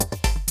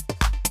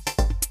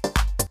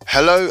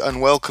Hello and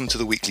welcome to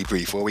the Weekly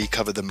Brief, where we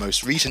cover the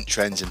most recent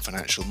trends in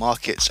financial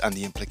markets and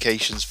the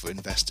implications for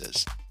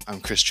investors. I'm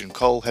Christian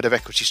Cole, Head of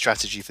Equity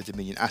Strategy for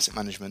Dominion Asset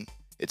Management.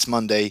 It's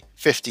Monday,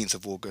 15th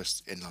of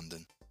August in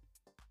London.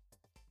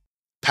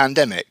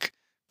 Pandemic.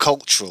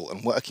 Cultural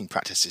and working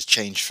practices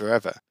changed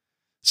forever.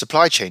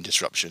 Supply chain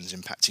disruptions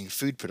impacting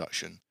food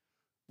production.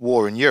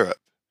 War in Europe.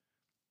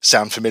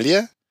 Sound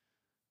familiar?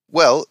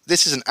 Well,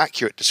 this is an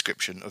accurate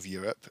description of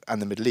Europe and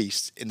the Middle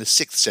East in the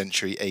 6th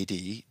century AD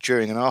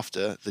during and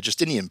after the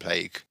Justinian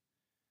plague.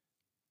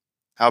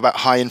 How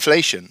about high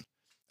inflation,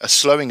 a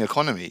slowing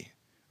economy,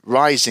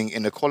 rising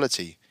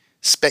inequality,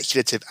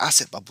 speculative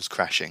asset bubbles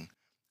crashing,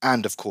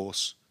 and of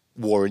course,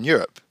 war in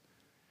Europe?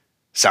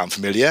 Sound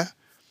familiar?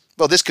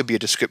 Well, this could be a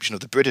description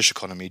of the British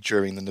economy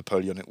during the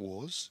Napoleonic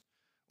Wars,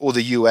 or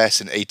the US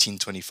in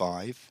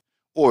 1825,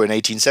 or in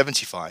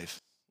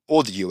 1875,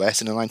 or the US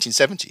in the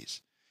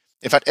 1970s.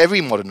 In fact, every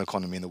modern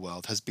economy in the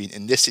world has been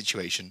in this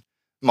situation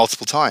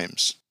multiple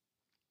times.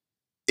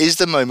 Is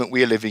the moment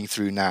we are living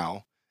through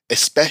now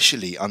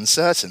especially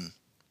uncertain?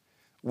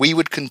 We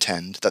would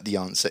contend that the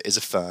answer is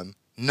a firm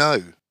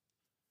no.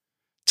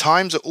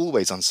 Times are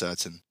always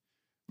uncertain.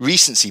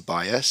 Recency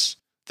bias,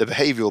 the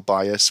behavioural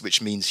bias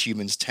which means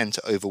humans tend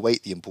to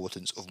overweight the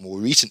importance of more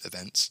recent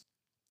events,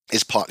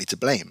 is partly to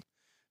blame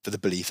for the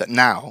belief that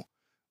now,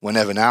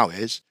 whenever now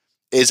is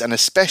an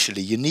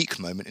especially unique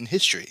moment in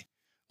history,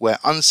 where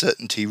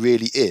uncertainty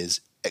really is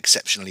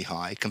exceptionally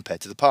high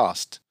compared to the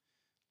past.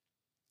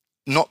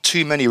 Not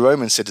too many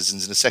Roman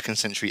citizens in the 2nd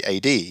century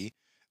AD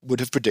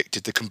would have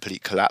predicted the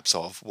complete collapse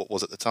of what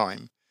was at the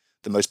time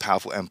the most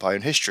powerful empire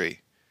in history.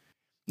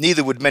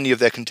 Neither would many of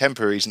their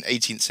contemporaries in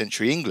 18th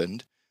century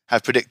England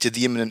have predicted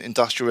the imminent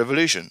Industrial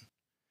Revolution.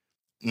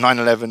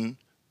 9/11,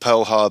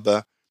 Pearl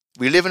Harbor,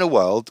 we live in a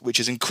world which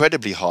is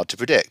incredibly hard to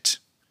predict.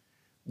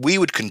 We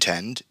would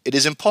contend it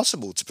is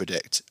impossible to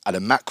predict at a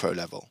macro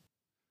level.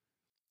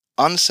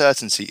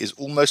 Uncertainty is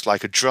almost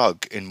like a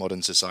drug in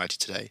modern society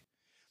today.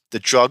 The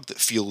drug that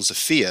fuels the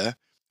fear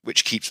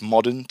which keeps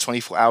modern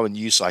 24-hour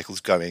news cycles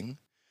going,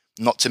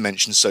 not to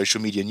mention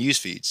social media news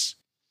feeds.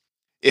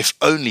 If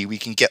only we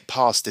can get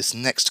past this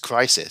next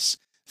crisis,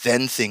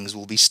 then things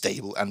will be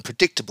stable and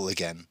predictable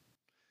again.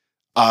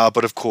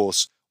 But of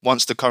course,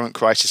 once the current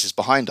crisis is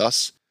behind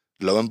us,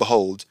 lo and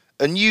behold,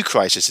 a new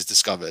crisis is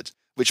discovered,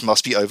 which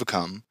must be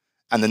overcome,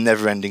 and the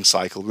never-ending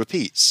cycle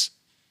repeats.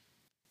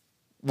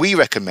 We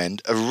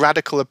recommend a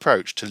radical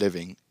approach to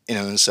living in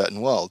an uncertain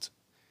world,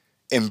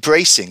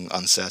 embracing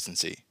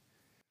uncertainty.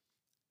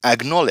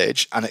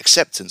 Acknowledge and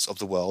acceptance of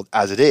the world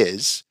as it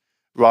is,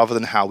 rather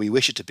than how we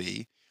wish it to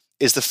be,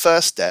 is the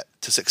first step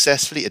to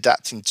successfully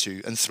adapting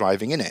to and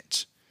thriving in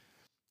it.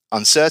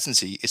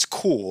 Uncertainty is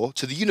core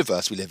to the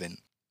universe we live in.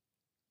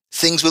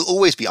 Things will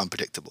always be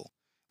unpredictable.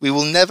 We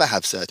will never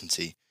have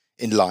certainty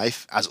in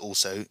life as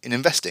also in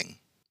investing.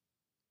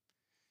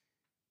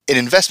 In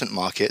investment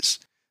markets,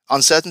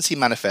 uncertainty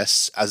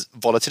manifests as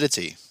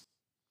volatility.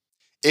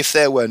 If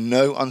there were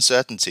no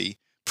uncertainty,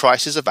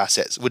 prices of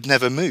assets would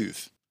never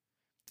move.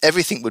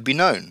 Everything would be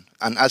known,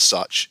 and as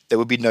such, there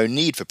would be no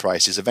need for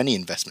prices of any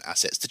investment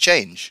assets to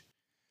change.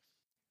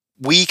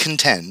 We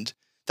contend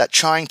that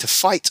trying to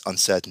fight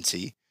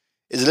uncertainty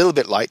is a little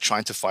bit like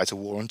trying to fight a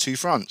war on two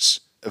fronts,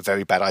 a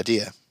very bad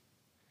idea.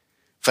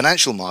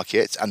 Financial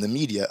markets and the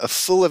media are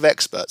full of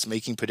experts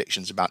making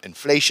predictions about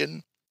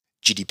inflation,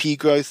 GDP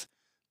growth,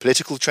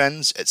 political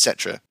trends,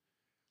 etc.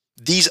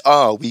 These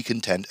are, we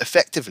contend,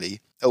 effectively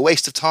a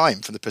waste of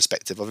time from the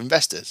perspective of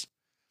investors.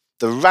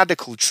 The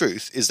radical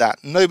truth is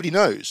that nobody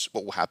knows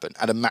what will happen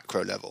at a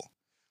macro level.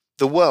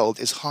 The world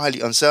is highly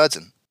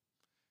uncertain.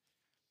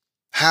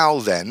 How,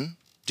 then,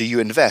 do you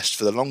invest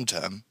for the long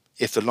term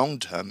if the long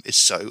term is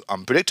so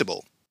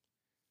unpredictable?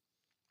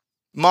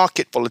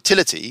 Market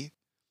volatility,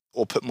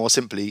 or put more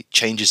simply,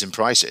 changes in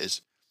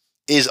prices,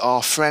 is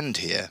our friend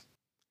here.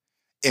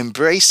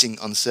 Embracing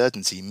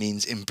uncertainty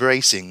means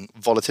embracing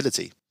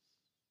volatility.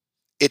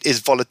 It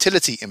is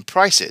volatility in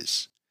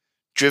prices,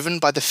 driven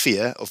by the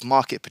fear of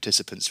market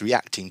participants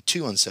reacting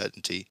to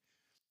uncertainty,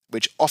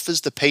 which offers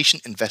the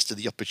patient investor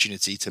the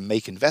opportunity to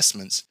make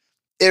investments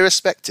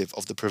irrespective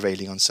of the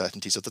prevailing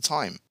uncertainties of the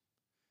time.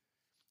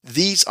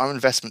 These are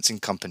investments in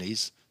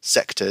companies,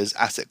 sectors,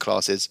 asset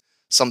classes,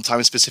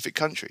 sometimes specific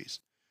countries,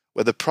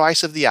 where the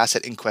price of the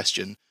asset in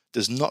question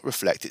does not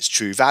reflect its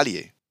true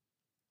value.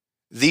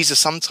 These are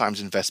sometimes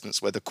investments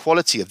where the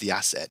quality of the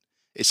asset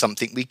is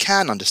something we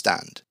can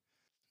understand.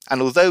 And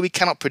although we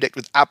cannot predict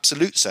with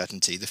absolute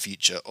certainty the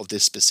future of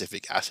this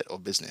specific asset or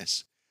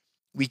business,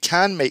 we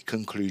can make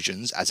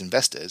conclusions as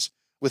investors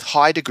with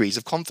high degrees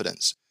of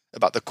confidence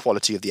about the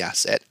quality of the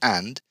asset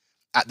and,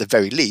 at the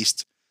very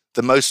least,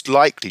 the most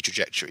likely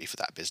trajectory for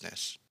that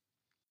business.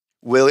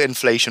 Will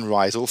inflation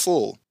rise or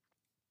fall?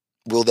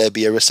 Will there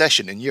be a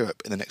recession in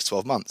Europe in the next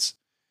 12 months?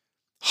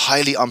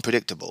 Highly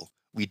unpredictable.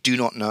 We do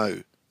not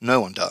know.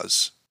 No one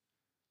does.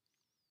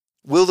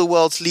 Will the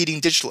world's leading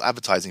digital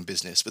advertising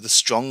business with a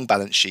strong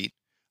balance sheet,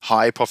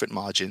 high profit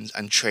margins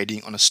and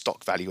trading on a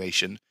stock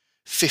valuation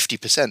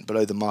 50%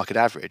 below the market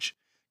average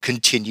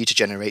continue to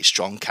generate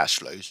strong cash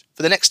flows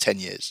for the next 10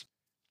 years?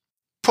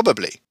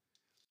 Probably.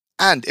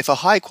 And if a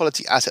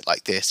high-quality asset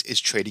like this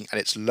is trading at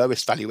its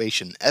lowest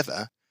valuation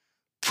ever,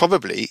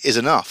 probably is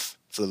enough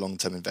for the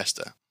long-term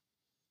investor.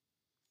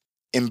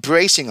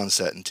 Embracing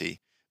uncertainty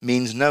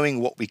means knowing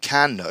what we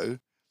can know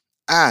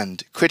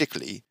and,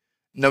 critically,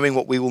 knowing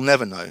what we will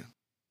never know.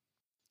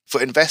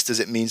 For investors,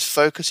 it means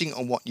focusing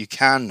on what you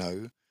can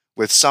know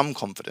with some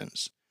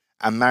confidence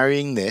and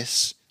marrying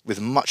this with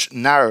much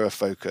narrower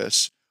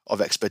focus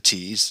of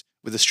expertise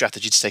with a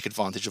strategy to take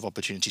advantage of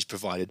opportunities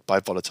provided by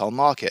volatile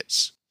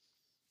markets.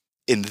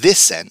 In this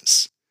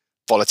sense,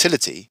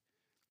 volatility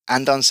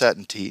and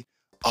uncertainty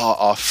are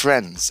our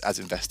friends as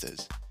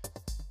investors,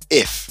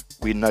 if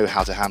we know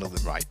how to handle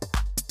them right.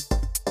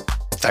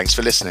 Thanks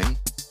for listening.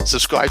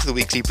 Subscribe to the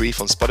Weekly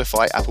Brief on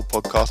Spotify, Apple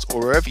Podcasts,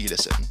 or wherever you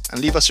listen,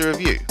 and leave us a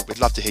review. We'd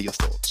love to hear your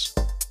thoughts.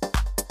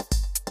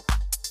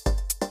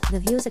 The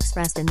views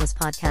expressed in this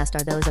podcast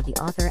are those of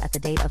the author at the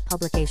date of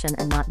publication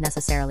and not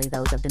necessarily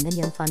those of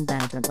Dominion Fund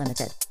Management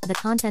Limited. The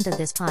content of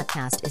this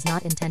podcast is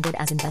not intended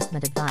as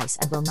investment advice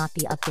and will not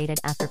be updated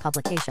after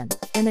publication.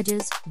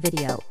 Images,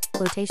 video,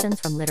 quotations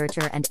from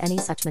literature and any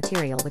such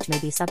material which may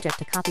be subject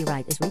to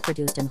copyright is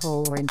reproduced in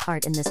whole or in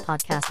part in this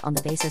podcast on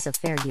the basis of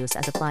fair use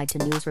as applied to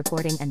news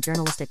reporting and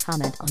journalistic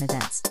comment on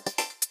events.